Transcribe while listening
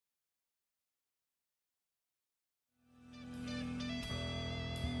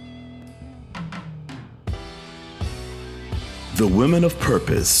The Women of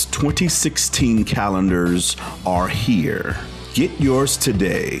Purpose 2016 calendars are here. Get yours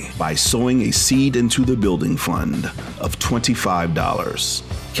today by sowing a seed into the building fund of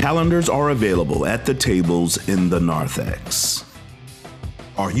 $25. Calendars are available at the tables in the narthex.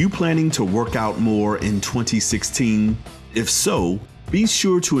 Are you planning to work out more in 2016? If so, be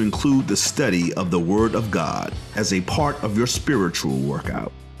sure to include the study of the Word of God as a part of your spiritual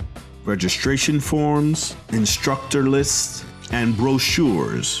workout. Registration forms, instructor lists, and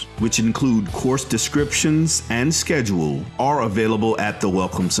brochures, which include course descriptions and schedule, are available at the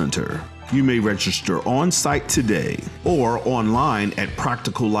Welcome Center. You may register on-site today or online at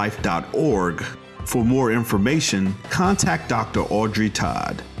practicallife.org. For more information, contact Dr. Audrey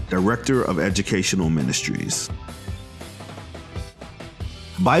Todd, Director of Educational Ministries.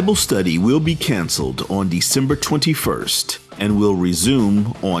 Bible study will be canceled on December 21st and will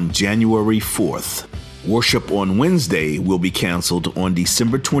resume on January 4th. Worship on Wednesday will be canceled on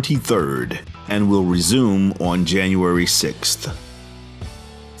December 23rd and will resume on January 6th.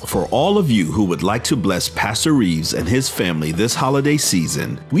 For all of you who would like to bless Pastor Reeves and his family this holiday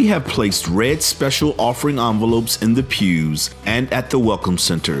season, we have placed red special offering envelopes in the pews and at the Welcome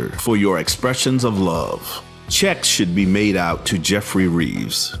Center for your expressions of love. Checks should be made out to Jeffrey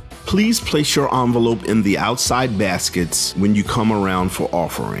Reeves. Please place your envelope in the outside baskets when you come around for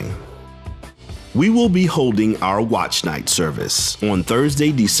offering. We will be holding our Watch Night service on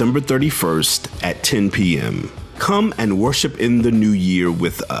Thursday, December 31st at 10 p.m. Come and worship in the new year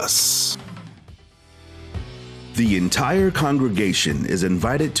with us. The entire congregation is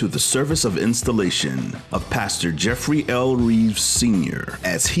invited to the service of installation of Pastor Jeffrey L. Reeves Sr.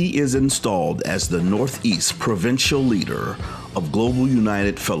 as he is installed as the Northeast Provincial Leader of Global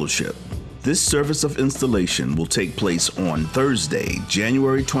United Fellowship. This service of installation will take place on Thursday,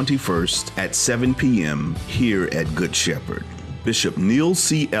 January 21st at 7 p.m. here at Good Shepherd. Bishop Neil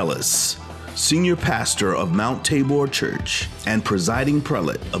C. Ellis, Senior Pastor of Mount Tabor Church and Presiding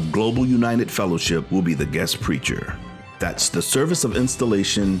Prelate of Global United Fellowship, will be the guest preacher. That's the service of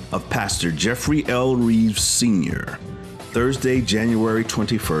installation of Pastor Jeffrey L. Reeves Sr., Thursday, January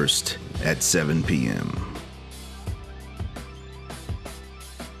 21st at 7 p.m.